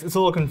lot of text. It's a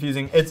little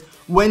confusing. It's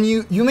when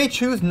you may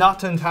choose not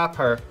to untap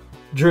her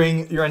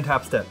during your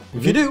untap step.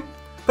 If you do,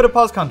 put a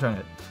pause counter on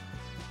it.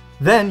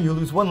 Then you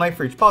lose 1 life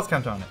for each pause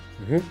counter on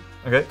it.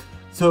 Okay.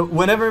 So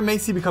whenever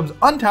Macy becomes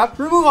untapped,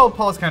 remove all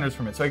pause counters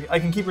from it. So I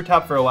can keep her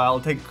tapped for a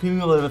while, take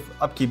cumulative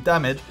upkeep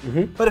damage.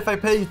 But if I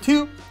pay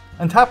 2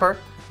 and tap her,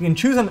 you can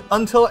choose an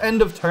until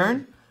end of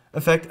turn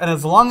effect, and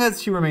as long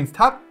as she remains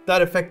tapped,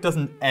 that effect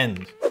doesn't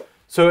end.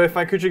 So if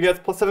my creature gets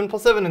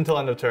 +7/+7 until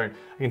end of turn,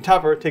 I can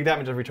tap her, take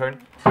damage every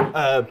turn,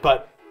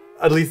 but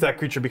at least that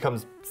creature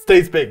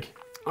stays big.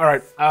 All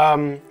right.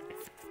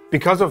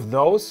 Because of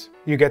those,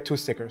 you get 2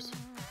 stickers.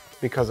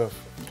 Because of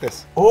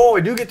this. Oh,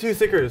 I do get 2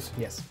 stickers.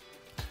 Yes.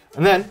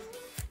 And then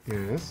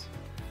Yes.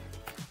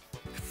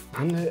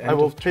 And I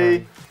will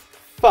pay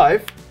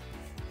 5.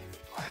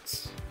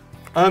 What?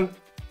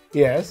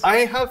 Yes. I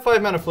have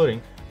 5 mana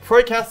floating. Before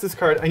I cast this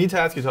card, I need to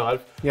ask you,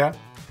 Todd. Yeah.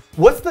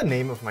 What's the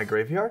name of my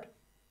graveyard?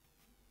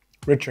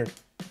 Richard.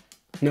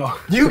 No.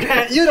 You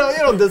can't. You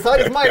don't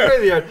decide. It's my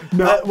graveyard.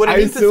 What I I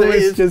need to assume say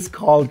it's is just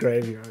called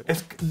graveyard.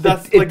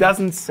 it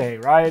doesn't say,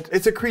 right?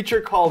 It's a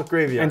creature called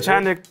graveyard.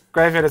 Enchanted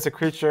graveyard is a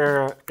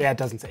creature. Yeah, it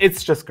doesn't say.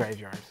 It's just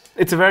graveyard.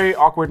 It's a very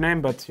awkward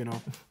name, but you know.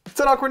 It's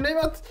an awkward name.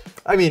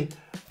 I mean,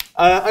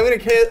 I'm gonna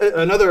cast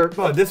another.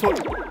 Oh, this one.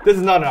 This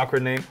is not an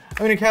awkward name.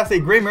 I'm gonna cast a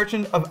Grey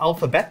Merchant of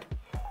Alphabet.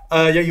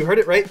 Yeah, you heard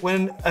it right.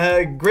 When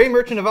a Grey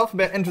Merchant of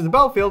Alphabet enters the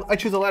battlefield, I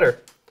choose a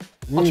letter.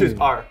 I'll choose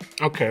R.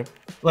 Okay.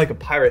 Like a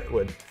pirate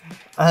would.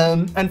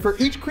 And for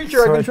each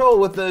creature I control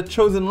with the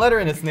chosen letter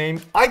in its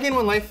name, I gain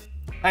 1 life,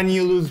 and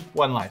you lose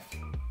 1 life.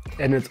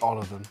 And it's all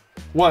of them.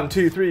 1,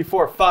 2, 3,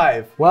 4,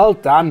 5. Well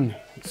done.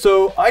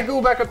 So I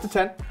go back up to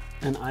 10.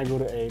 And I go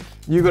to 8.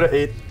 You go to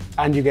 8.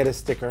 And you get a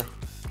sticker.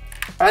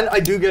 And I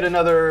do get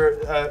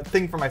another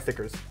thing for my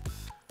stickers.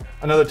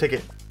 Another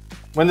ticket.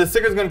 When the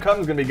sticker's gonna come,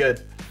 it's gonna be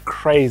good.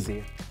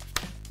 Crazy.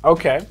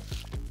 Okay.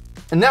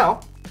 And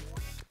now,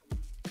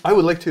 I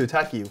would like to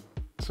attack you.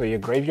 So your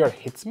graveyard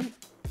hits me?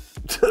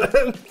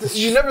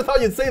 You never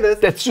thought you'd say this.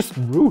 That's just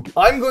rude.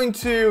 I'm going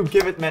to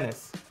give it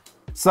menace.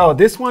 So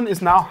this one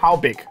is now how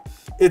big?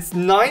 It's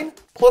 9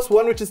 plus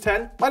 1, which is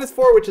 10, minus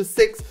 4, which is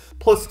 6,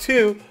 plus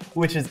 2,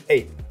 which is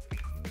 8.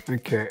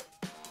 Okay.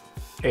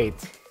 8.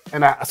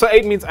 And so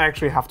 8 means I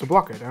actually have to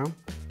block it, huh?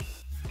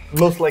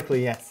 Most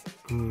likely, yes.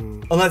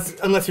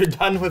 Unless you're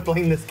done with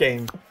playing this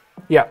game.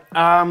 Yeah.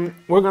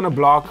 We're gonna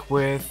block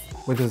with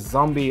a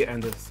zombie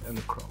and a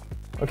crow.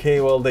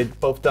 Okay, well they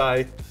both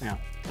die. Yeah.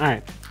 All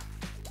right.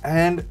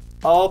 And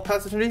I'll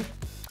pass it to you.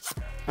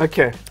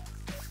 Okay.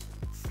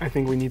 I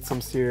think we need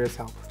some serious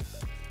help.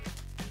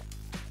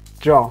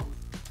 Draw.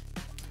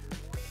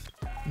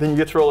 Then you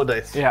get to roll a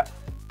dice. Yeah.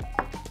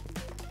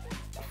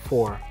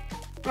 4.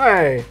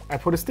 Hey, I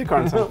put a sticker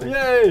on something.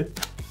 Yay!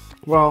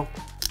 Well,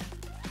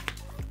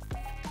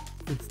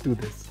 let's do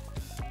this.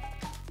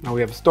 Now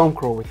we have a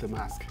Stormcrow with the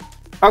mask.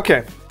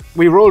 Okay,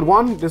 we rolled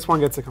 1, this one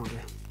gets a counter.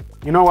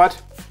 You know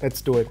what?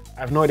 Let's do it.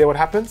 I have no idea what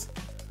happens,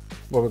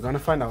 but we're gonna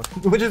find out.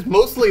 Which is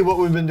mostly what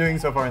we've been doing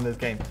so far in this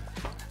game.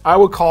 I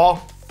will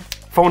call,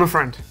 phone a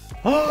friend.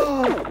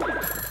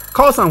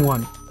 Call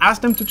someone,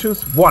 ask them to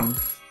choose 1.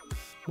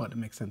 Well, that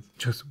makes sense.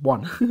 Choose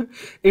 1.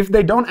 If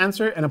they don't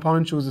answer, an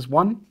opponent chooses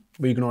 1.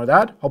 We ignore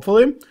that,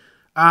 hopefully.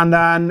 And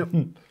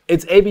then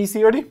it's A, B,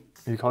 C, or D.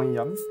 Are you calling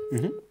Yum?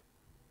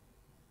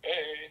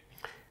 Hey.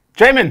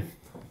 Jamin,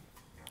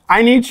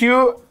 I need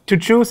you to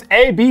choose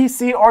A, B,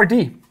 C, or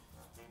D.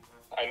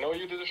 I know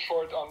you did a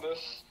short on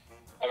this,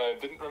 and I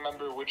didn't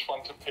remember which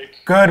one to pick.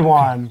 Good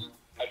one.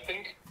 I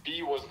think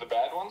B was the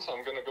bad one, so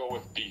I'm gonna go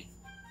with B.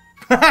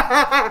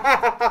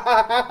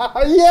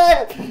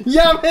 Yeah!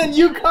 Yeah, man,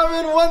 you come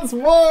in once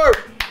more!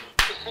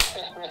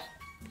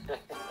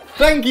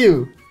 Thank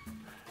you!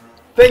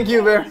 Thank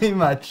you very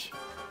much.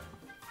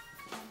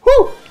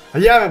 Whew!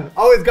 Yeah, man,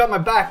 always got my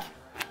back.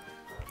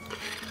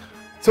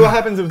 So what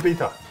happens with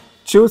beta?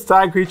 Choose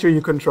tile creature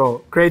you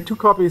control. Create 2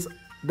 copies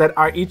that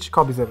are each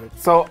copies of it.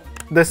 So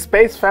the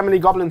Space Family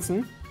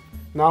Goblinson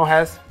now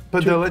has...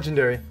 But they're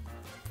legendary.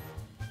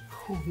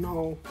 Oh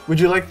no. Would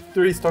you like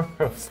 3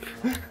 Stormcrows?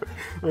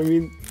 I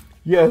mean,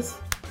 yes.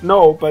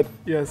 No, but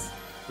yes.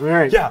 All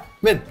right. Yeah,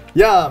 min.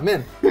 Yeah,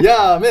 min.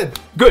 Yeah, min.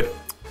 Good.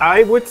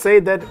 I would say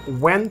that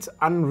went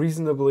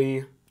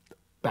unreasonably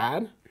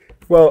bad.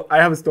 Well, I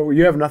have a story.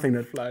 You have nothing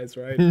that flies,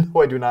 right?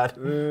 No, I do not.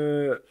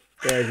 There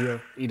you go.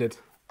 Eat it.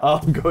 I'll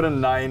go to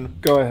 9.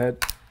 Go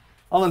ahead.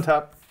 I'll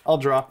untap. I'll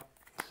drop.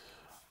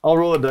 I'll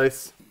roll a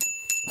dice.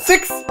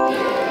 6!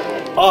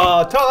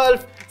 Aw,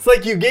 Thoralf, it's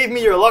like you gave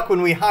me your luck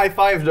when we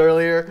high-fived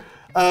earlier.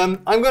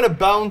 I'm gonna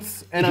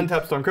bounce and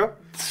untap Stormcrow.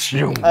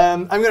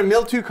 I'm gonna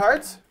mill 2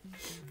 cards.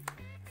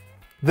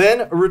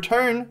 Then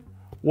return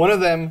one of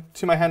them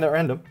to my hand at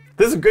random.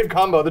 This is a good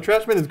combo. The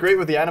trash bin is great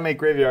with the animate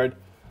graveyard.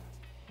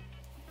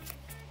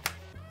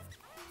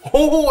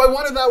 Oh, I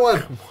wanted that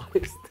one!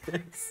 What is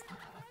this?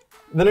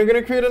 Then I'm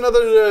gonna create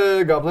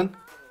another goblin.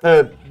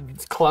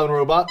 Clown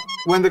robot.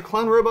 When the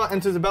clown robot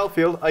enters the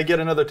battlefield, I get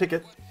another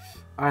ticket.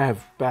 I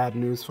have bad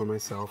news for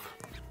myself.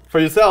 For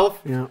yourself?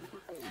 Yeah.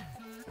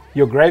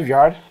 Your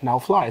graveyard now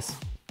flies.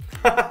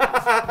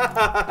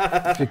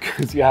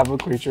 Because you have a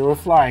creature with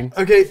flying.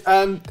 Okay,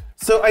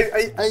 so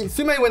I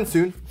assume I win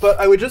soon, but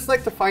I would just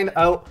like to find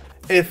out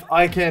if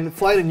I can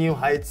fly to new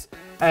heights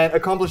and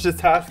accomplish this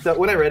task that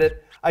when I read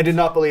it, I did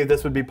not believe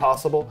this would be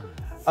possible.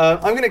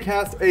 I'm gonna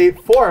cast a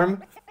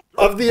form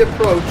of the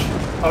approach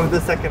of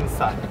the second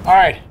sun. All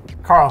right,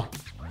 Carl.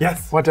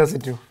 Yes. What does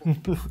it do?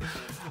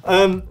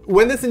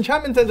 When this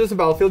enchantment enters the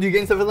battlefield, you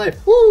gain 7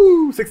 life.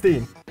 Woo!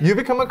 16. You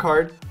become a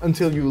card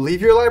until you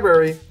leave your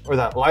library or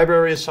that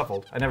library is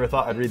shuffled. I never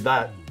thought I'd read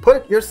that.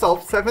 Put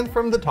yourself 7th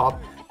from the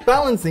top,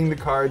 balancing the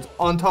cards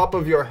on top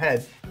of your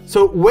head.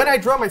 So when I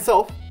draw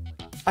myself,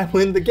 I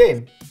win the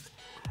game.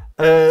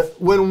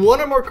 When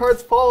one or more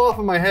cards fall off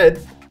of my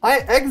head, I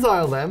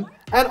exile them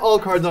and all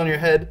cards on your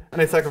head,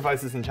 and I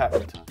sacrifice this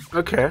enchantment.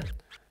 Okay.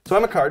 So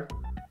I'm a card.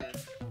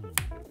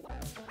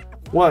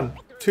 1,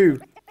 2,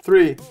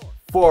 3,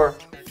 4,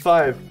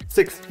 5,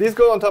 6. These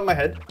go on top of my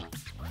head.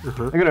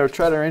 I'm gonna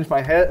try to arrange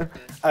my head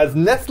as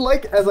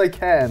nest-like as I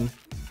can.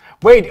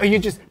 Wait, are you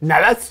just... Now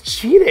that's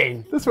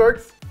cheating. This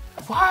works.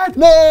 What?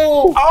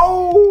 No!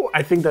 Oh!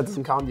 I think that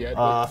doesn't count yet.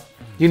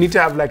 You need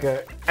to have like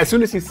a... As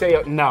soon as you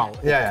say no,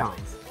 it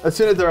counts. As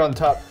soon as they're on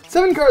top.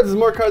 7 cards is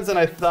more cards than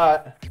I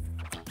thought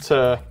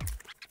to...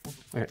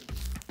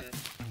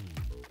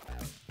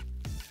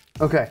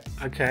 Okay.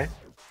 Okay.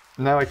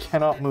 Now I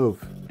cannot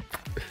move.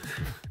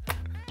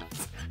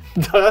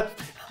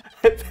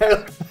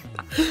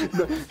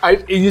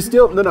 You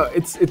still... No,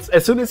 it's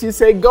as soon as you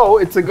say go,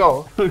 it's a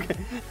go. Okay.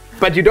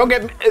 But you don't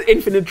get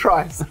infinite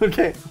tries.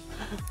 Okay.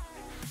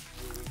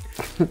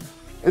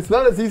 It's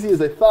not as easy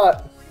as I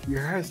thought.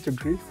 Your hair is too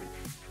greasy.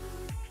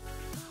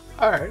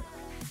 All right.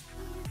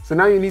 So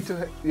now you need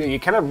to... You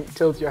cannot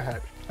tilt your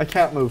head. I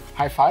can't move.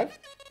 High five?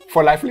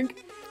 For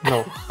lifelink?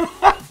 No.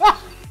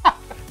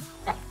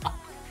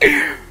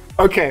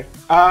 Okay.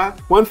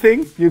 One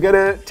thing. You get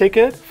a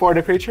ticket for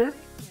the creature.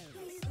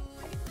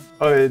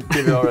 Oh, I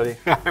did it already.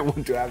 I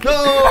want to have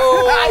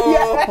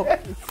No! Yes!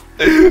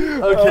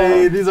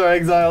 Okay, these are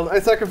exiled. I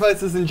sacrifice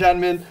this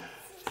enchantment.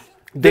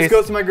 This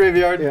goes to my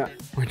graveyard. Yeah.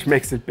 Which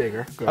makes it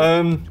bigger.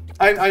 I'm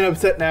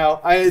upset now.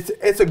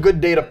 It's a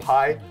good day to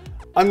pie.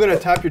 I'm gonna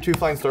tap your 2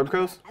 flying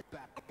Stormcrows.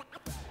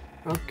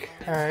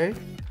 Okay.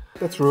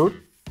 That's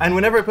rude. And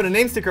whenever I put a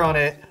name sticker on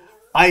it,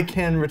 I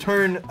can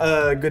return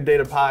a good day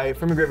to pie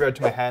from my graveyard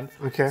to my hand.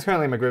 Okay. It's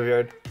currently in my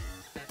graveyard.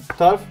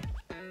 Tough?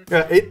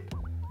 Yeah, 8.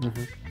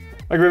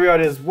 My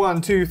graveyard is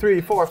 1, 2,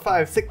 3, 4,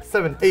 5, 6,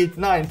 7, 8,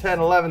 9, 10,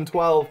 11,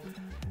 12.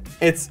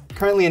 It's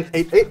currently an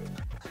 8-8.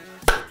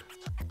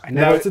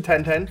 Now it's a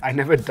 10-10. I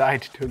never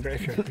died to a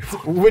graveyard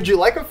before. Would you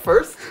like a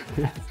first?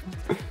 Yes.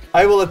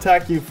 I will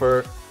attack you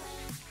for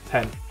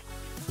 10.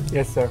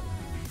 Yes, sir.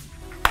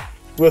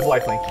 With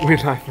lifelink. With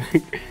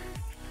lifelink.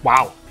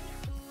 Wow.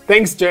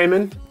 Thanks,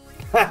 Jamin.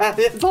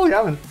 It's all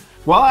coming.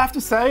 Well, I have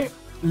to say,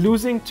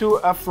 losing to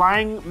a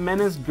flying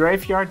menace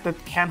graveyard that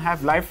can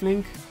have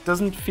lifelink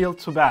doesn't feel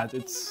too bad.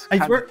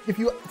 I swear, if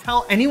you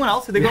tell anyone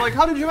else, they go like,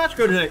 "How did your match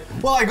go today?"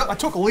 Well, I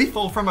took a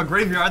lethal from a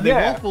graveyard. They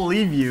won't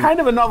believe you. Kind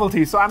of a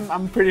novelty, so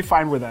I'm pretty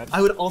fine with that.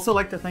 I would also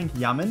like to thank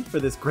Yaman for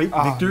this great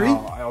victory.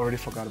 No, I already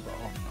forgot about.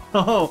 Oh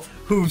no. Oh,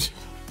 who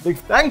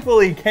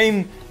thankfully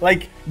came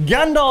like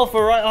Gandalf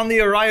on the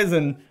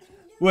horizon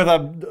with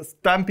a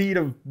stampede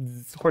of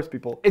horse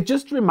people. It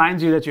just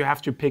reminds you that you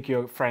have to pick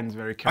your friends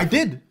very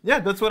carefully. I did. Yeah,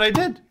 that's what I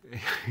did.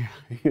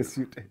 Yes,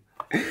 you did.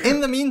 In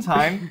the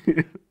meantime,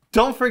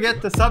 don't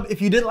forget to sub.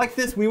 If you did like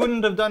this, we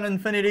wouldn't have done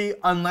Unfinity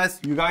unless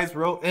you guys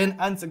wrote in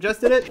and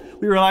suggested it.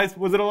 We realized,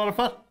 was it a lot of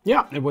fun?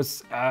 Yeah, it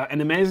was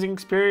an amazing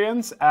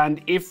experience.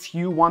 And if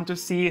you want to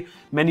see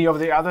many of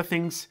the other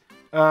things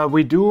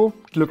we do,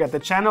 look at the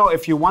channel.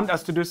 If you want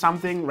us to do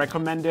something,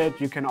 recommend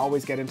it. You can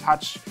always get in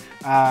touch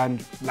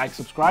and like,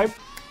 subscribe.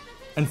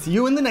 And see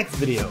you in the next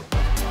video.